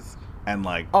 neo-Nazis and,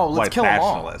 let's white kill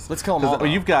nationalists. Let's kill them all.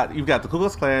 You've got the Ku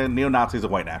Klux Klan, neo-Nazis,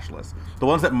 and white nationalists. The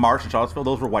ones that marched in Charlottesville,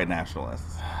 those were white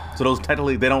nationalists. So those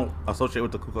technically, they don't associate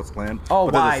with the Ku Klux Klan. Oh,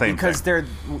 but why? The same because thing.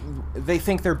 they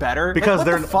think they're better? Because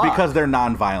they're the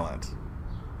non-violent.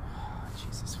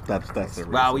 Jesus That's their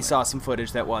reason. Wow, we saw some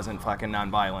footage that wasn't fucking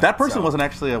non-violent. That person wasn't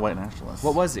actually a white nationalist.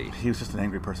 What was he? He was just an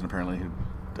angry person, apparently.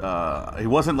 He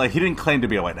wasn't he didn't claim to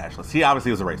be a white nationalist. He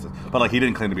obviously was a racist, but he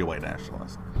didn't claim to be a white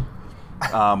nationalist.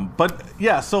 But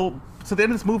yeah, so at the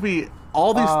end of this movie,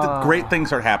 all these great things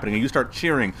start happening, and you start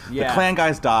cheering. Yeah. The Klan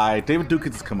guys die. David Duke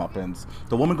gets his comeuppance.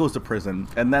 The woman goes to prison,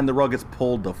 and then the rug gets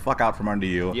pulled the fuck out from under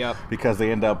you. Yep. Because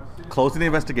they end up closing the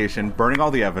investigation, burning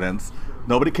all the evidence.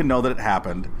 Nobody can know that it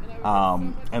happened.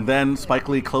 And then Spike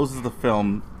Lee closes the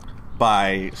film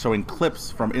by showing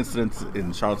clips from incidents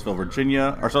in Charlottesville,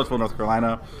 Virginia, or Charlottesville, North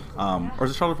Carolina, or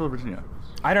is it Charlottesville, Virginia?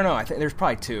 I don't know. I think there's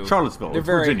probably two. Charlottesville,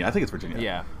 Virginia. I think it's Virginia.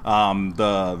 Yeah.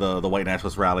 The white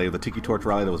nationalist rally, the Tiki Torch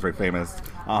rally that was very famous.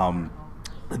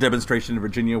 The demonstration in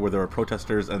Virginia where there were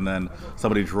protesters, and then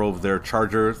somebody drove their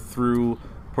Charger through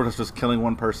protesters, killing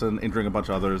one person, injuring a bunch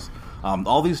of others.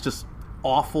 All these just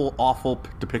awful, awful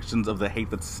depictions of the hate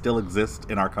that still exists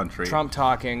in our country. Trump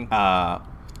talking.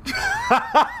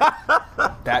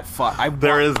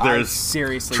 There's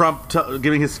seriously Trump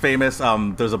giving his famous.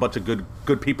 There's a bunch of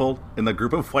good people in the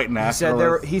group of white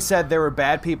nationalists. He said there were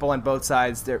bad people on both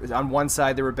sides. On one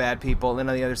side there were bad people, and then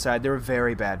on the other side there were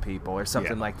very bad people, or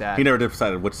something like that. He never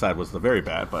decided which side was the very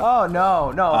bad. But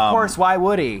no, of course, why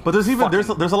would he? But there's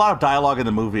a lot of dialogue in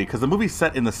the movie because the movie's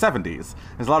set in the 70s.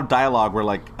 There's a lot of dialogue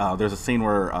where there's a scene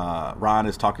where Ron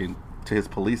is talking to his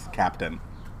police captain.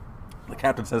 The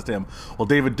captain says to him, "Well,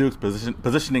 David Duke's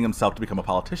positioning himself to become a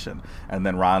politician," and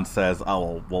then Ron says,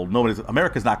 "Oh, well,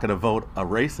 America's not going to vote a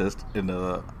racist into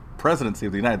the presidency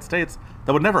of the United States.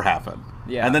 That would never happen."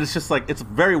 Yeah. And then it's just it's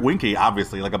very winky,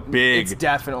 obviously, it's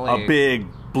definitely a big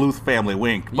Bluth family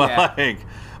wink, but it's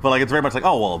very much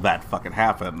oh, well, that fucking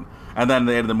happened. And then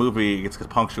the end of the movie gets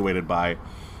punctuated by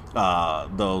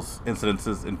those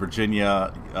incidences in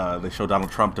Virginia. They show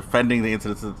Donald Trump defending the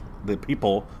incidences, the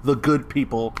people, the good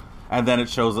people. And then it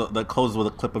shows that closes with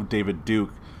a clip of David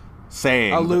Duke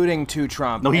alluding to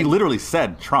Trump. No, he literally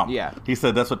said Trump. Yeah, he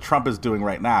said that's what Trump is doing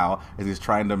right now. Is he's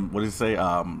trying to what did he say?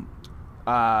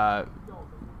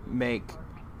 Make.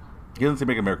 He doesn't say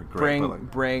make America great.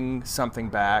 Bring something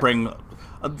back. Bring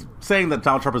saying that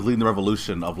Donald Trump is leading the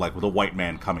revolution of like with a white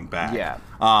man coming back. Yeah.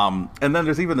 And then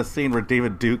there's even the scene where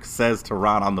David Duke says to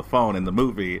Ron on the phone in the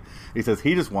movie, he says,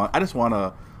 I just want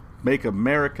to make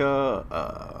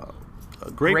America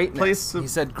a great place. He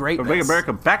said greatness. Make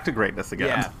America back to greatness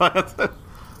again. Yeah.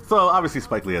 So obviously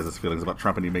Spike Lee has his feelings about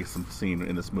Trump, and he makes some scene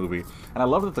in this movie. And I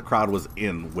love that the crowd was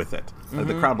in with it. Like,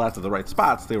 the crowd laughed at the right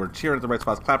spots. They were cheering at the right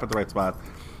spots, clapping at the right spot.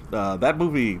 That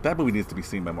movie needs to be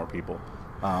seen by more people.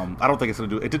 I don't think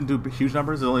it didn't do huge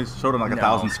numbers. It only showed on like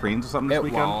 1,000 screens or something this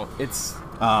weekend. Won't. It's.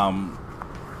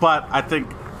 But I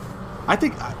think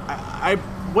I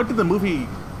went to the movie.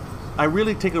 I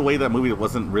really take away that movie. It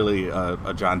wasn't really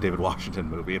a John David Washington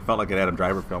movie. It felt like an Adam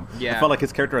Driver film. Yeah. It felt like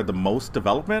his character had the most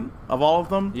development of all of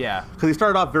them. Yeah. Because he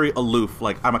started off very aloof,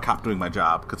 like, I'm a cop doing my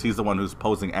job, because he's the one who's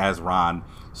posing as Ron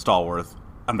Stallworth,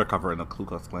 undercover in the Ku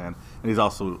Klux Klan, and he's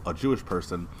also a Jewish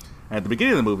person. And at the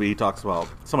beginning of the movie, he talks about,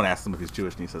 someone asks him if he's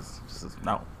Jewish, and he says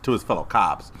no, to his fellow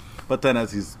cops. But then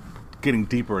as he's getting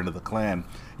deeper into the Klan,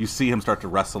 you see him start to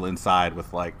wrestle inside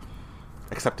with, like,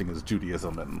 accepting his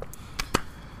Judaism and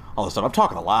all this stuff. I'm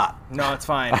talking a lot. No, it's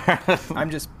fine. I'm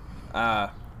just.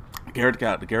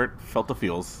 Garrett felt the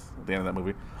feels at the end of that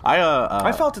movie.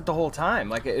 I felt it the whole time.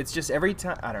 Like, it's just every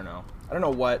time. I don't know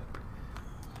what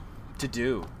to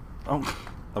do. Oh,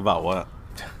 about what?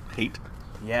 Hate?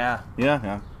 Yeah.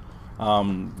 Yeah.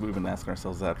 We've been asking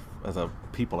ourselves that as a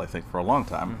people, I think, for a long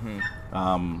time.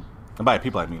 And by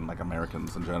people, I mean like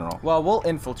Americans in general. Well, we'll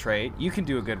infiltrate. You can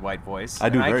do a good white voice. I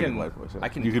do very good white voice.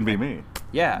 Yeah. You can be me.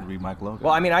 Yeah. You can be Mike Logan.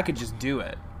 Well, I mean, I could just do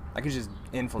it. I could just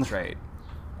infiltrate.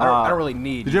 I don't really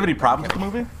need. Did you have any problems with the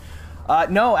movie?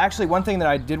 No, actually, one thing that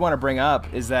I did want to bring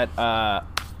up is that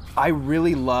I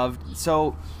really loved.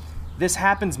 So this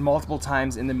happens multiple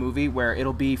times in the movie where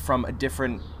it'll be from a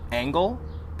different angle,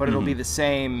 but it'll be the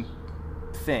same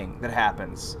thing that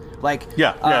happens. Like,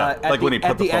 like when he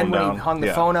put the phone end down. when he hung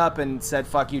the phone up and said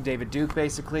 "fuck you, David Duke."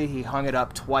 Basically, he hung it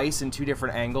up twice in two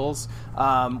different angles.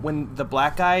 When the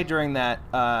black guy during that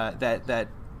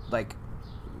like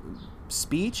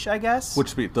speech, I guess. Which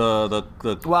speech? The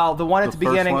one at the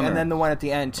beginning one, and then the one at the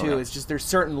end too. Okay. It's just there's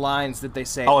certain lines that they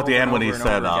say. Oh, at the end when he and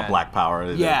said over again. Black Power.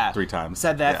 Yeah, 3 times.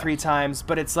 Said that 3 times,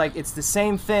 but it's like it's the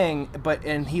same thing.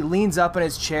 And he leans up in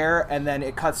his chair, and then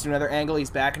it cuts to another angle. He's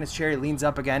back in his chair. He leans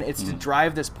up again. It's to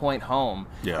drive this point home.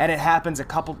 Yeah. And it happens a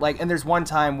couple and there's one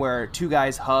time where 2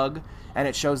 guys hug. And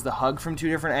it shows the hug from 2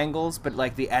 different angles, but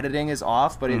like the editing is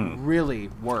off, but it really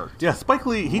worked. Yeah, Spike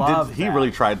Lee, he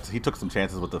really tried. He took some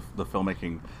chances with the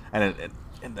filmmaking, and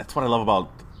that's what I love about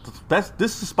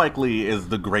this. Spike Lee is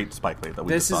the great Spike Lee that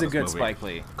we. This just saw is a good movie. Spike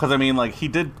Lee, because I mean, like he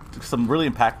did some really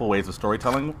impactful ways of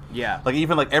storytelling. Yeah, like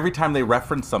even like every time they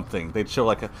reference something, they'd show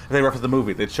if they reference the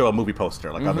movie, they'd show a movie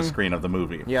poster like on the screen of the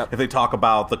movie. Yeah, if they talk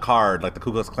about the card, like the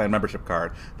Ku Klux Klan membership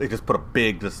card, they just put a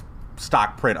big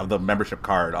stock print of the membership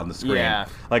card on the screen. Yeah.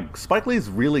 Like Spike Lee's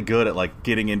really good at like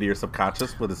getting into your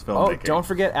subconscious with his filmmaking. Oh, don't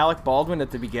forget Alec Baldwin at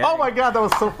the beginning. Oh my god, that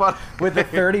was so fun. With the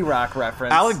 30 Rock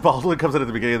reference. Alec Baldwin comes in at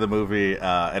the beginning of the movie,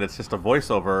 and it's just a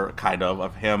voiceover kind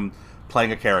of him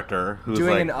playing a character who's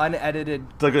doing like an unedited,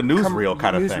 like a newsreel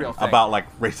kind of thing thing about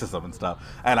like racism and stuff.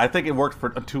 And I think it worked for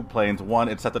 2 planes. One,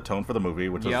 it set the tone for the movie,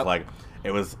 which was like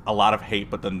it was a lot of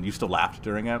hate, but then you still laughed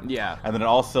during it. Yeah. And then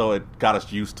it got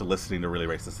us used to listening to really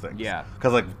racist things. Yeah.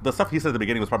 Because like the stuff he said at the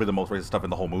beginning was probably the most racist stuff in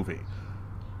the whole movie.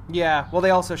 Yeah. Well, they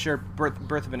also share Birth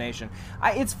of a Nation.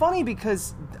 It's funny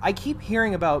because I keep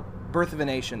hearing about Birth of a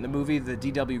Nation, the movie, the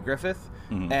D.W. Griffith,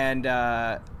 and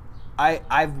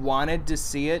I've wanted to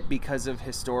see it because of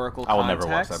historical context. I will never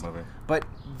watch that movie. But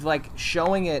like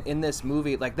showing it in this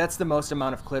movie, like that's the most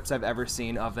amount of clips I've ever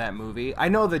seen of that movie. I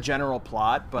know the general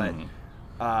plot, but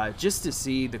just to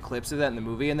see the clips of that in the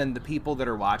movie, and then the people that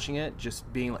are watching it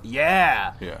just being like,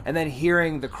 yeah, and then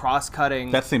hearing the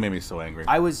cross-cutting. That scene made me so angry.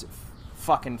 I was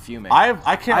fucking fuming.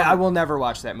 I will never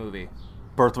watch that movie.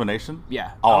 Birth of a Nation?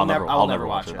 Yeah. Oh, I'll never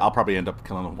watch it. I'll probably end up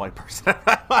killing a white person if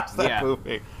I watch that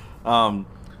movie.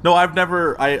 No, I've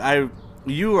never.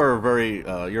 You're a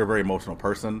very emotional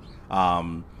person.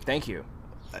 Thank you.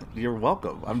 You're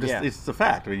welcome. I'm just. It's a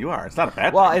fact. I mean, you are. It's not a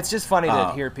bad thing. Well, it's just funny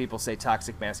to hear people say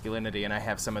toxic masculinity, and I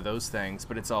have some of those things,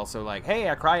 but it's also like, hey,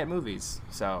 I cry at movies.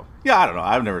 So yeah, I don't know.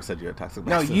 I've never said you had toxic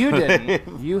masculinity. No, you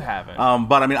didn't. You haven't.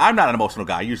 But I mean, I'm not an emotional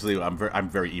guy. Usually, I'm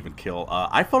very even keel.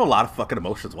 I felt a lot of fucking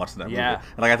emotions watching that movie, and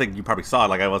like I think you probably saw it.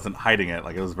 Like I wasn't hiding it.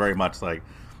 Like it was very much like.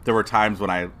 There were times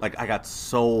when I got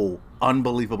so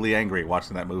unbelievably angry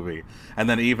watching that movie, and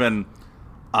then even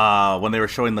when they were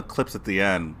showing the clips at the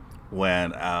end,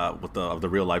 when of the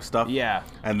real life stuff,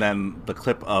 and then the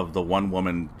clip of the one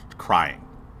woman crying,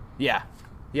 yep,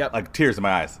 like tears in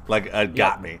my eyes, like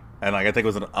got me. And like I think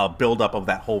it was a build-up of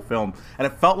that whole film. And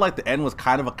it felt like the end was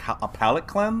kind of a palate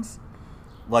cleanse.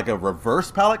 Like a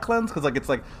reverse palate cleanse. Because like it's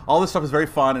like all this stuff is very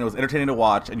fun and it was entertaining to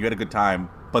watch and you had a good time.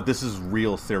 But this is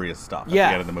real serious stuff at the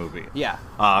end of the movie. Yeah.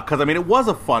 Because, I mean, it was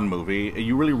a fun movie.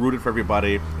 You really rooted for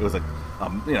everybody. It was a,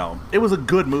 it was a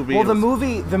good movie. Well, the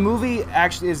movie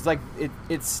actually is like,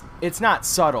 it's not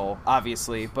subtle,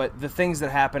 obviously, but the things that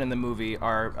happen in the movie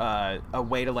are a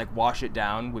way to, like, wash it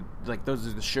down with, like, those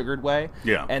are the sugared way.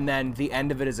 Yeah. And then the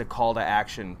end of it is a call to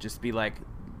action. Just be like,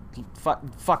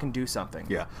 fucking do something.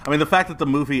 Yeah. I mean, the fact that the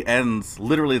movie ends,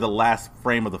 literally the last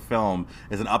frame of the film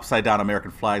is an upside-down American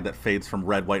flag that fades from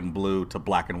red, white, and blue to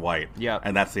black and white. Yep.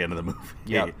 And that's the end of the movie.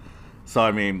 Yep. So,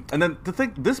 I mean, and then to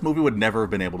think this movie would never have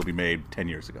been able to be made 10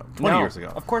 years ago, 20 years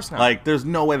ago. Of course not. Like, there's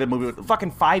no way that movie would...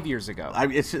 Fucking 5 years ago.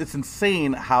 It's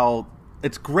insane how...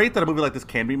 It's great that a movie like this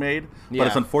can be made, but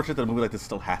it's unfortunate that a movie like this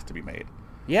still has to be made.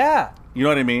 Yeah. You know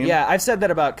what I mean? Yeah, I've said that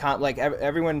about... like,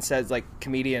 everyone says, like,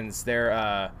 comedians,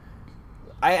 they're...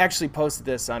 I actually posted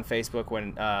this on Facebook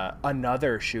when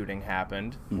another shooting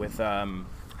happened with hasn't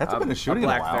been a shooting in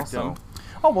a while, victim.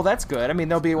 Oh, well, that's good. I mean,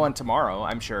 there'll be one tomorrow,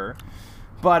 I'm sure.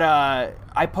 But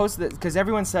I posted it because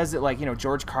everyone says that, like, you know,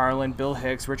 George Carlin, Bill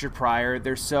Hicks, Richard Pryor,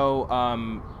 they're so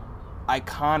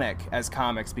iconic as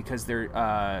comics because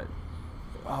they're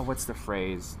what's the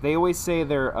phrase? They always say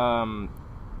they're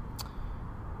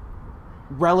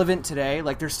relevant today.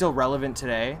 Like, they're still relevant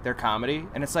today, their comedy.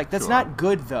 And it's like, that's not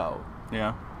good, though.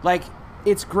 Yeah. Like,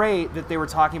 it's great that they were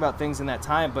talking about things in that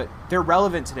time, but they're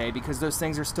relevant today because those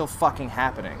things are still fucking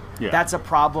happening. Yeah. That's a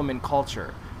problem in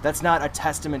culture. That's not a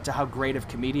testament to how great of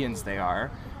comedians they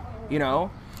are. You know?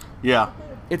 Yeah.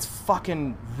 It's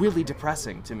fucking really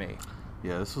depressing to me.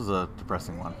 Yeah, this was a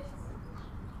depressing one.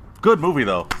 Good movie,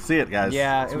 though. See it, guys.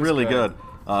 Yeah, it's it was really good.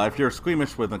 If you're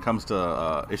squeamish when it comes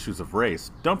to issues of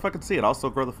race, don't fucking see it. Also,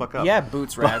 grow the fuck up. Yeah,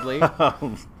 Boots Radley.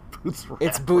 Boots Riley.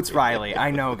 It's Boots Riley.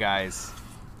 I know, guys.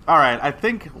 All right, I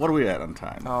think, what are we at on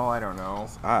time? Oh, I don't know.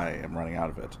 I am running out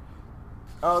of it.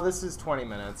 Oh, this is 20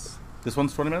 minutes. This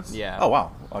one's 20 minutes? Yeah. Oh,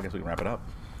 wow. Well, I guess we can wrap it up.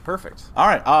 Perfect. All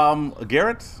right,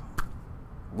 Garrett,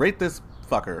 rate this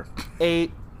fucker.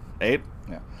 8. 8?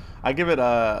 Yeah. I give it...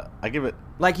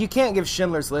 Like, you can't give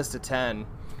Schindler's List a 10.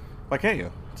 Why can't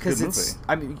you? Because it's...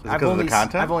 I mean, I've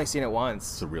only seen it once.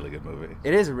 It's a really good movie.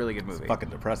 It is a really good movie. It's fucking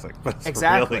depressing, but it's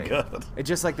exactly. really good. It's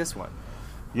just like this one.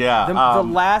 Yeah. The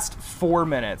last 4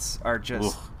 minutes are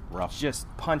just rough. Just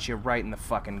punch you right in the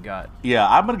fucking gut. Yeah,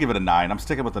 I'm gonna give it a 9. I'm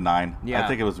sticking with the 9. Yeah. I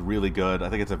think it was really good. I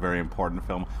think it's a very important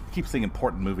film. I keep seeing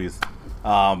important movies,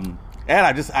 and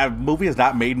a movie has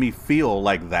not made me feel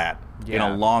like that in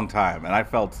a long time. And I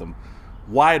felt some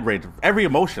wide range of every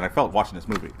emotion I felt watching this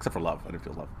movie, except for love. I didn't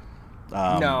feel love.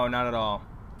 No, not at all.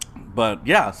 But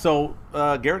yeah, so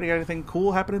Garrett, you got anything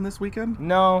cool happening this weekend?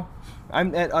 No,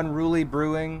 I'm at Unruly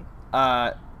Brewing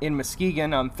in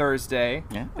Muskegon on Thursday.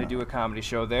 Yeah. They do a comedy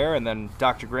show there, and then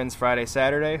Dr. Grin's Friday,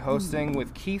 Saturday, hosting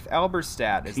with Keith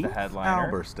Alberstadt as the headliner.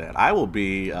 Alberstadt. I will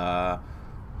be. I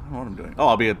don't know what I'm doing. Oh,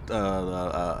 I'll be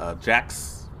at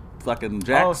Jack's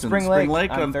Spring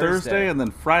Lake on Thursday, and then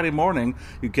Friday morning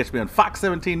you can catch me on Fox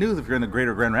 17 News if you're in the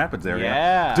greater Grand Rapids area.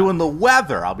 Yeah. Doing the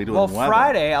weather. I'll be doing the weather.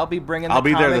 Friday I'll be bringing the I'll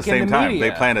be there at the comic same into time. media.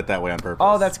 They planned it that way on purpose.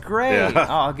 Oh, that's great. Yeah.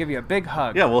 Oh, I'll give you a big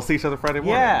hug. Yeah, we'll see each other Friday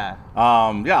morning. Yeah.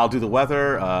 I'll do the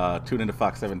weather. Tune into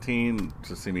Fox 17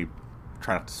 to see me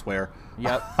try not to swear.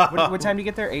 Yep. What time do you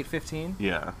get there? 8:15?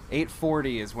 Yeah.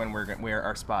 8:40 is when where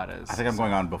our spot is. I think I'm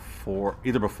going on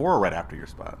either before or right after your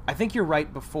spot. I think you're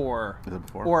right before. Is it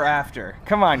before? Or after.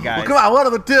 Come on, guys. Well, come on, one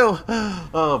of the two.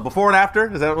 Before and after?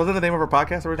 Was that the name of our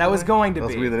podcast originally? That was going to be.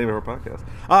 That was the name of our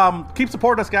podcast. Keep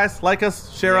supporting us, guys. Like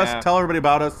us, share us, tell everybody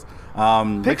about us.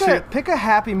 Pick a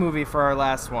happy movie for our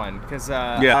last one, because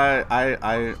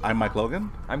I'm Mike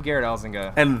Logan. I'm Garrett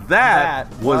Elzinga. And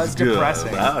that was good.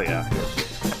 depressing. Oh yeah.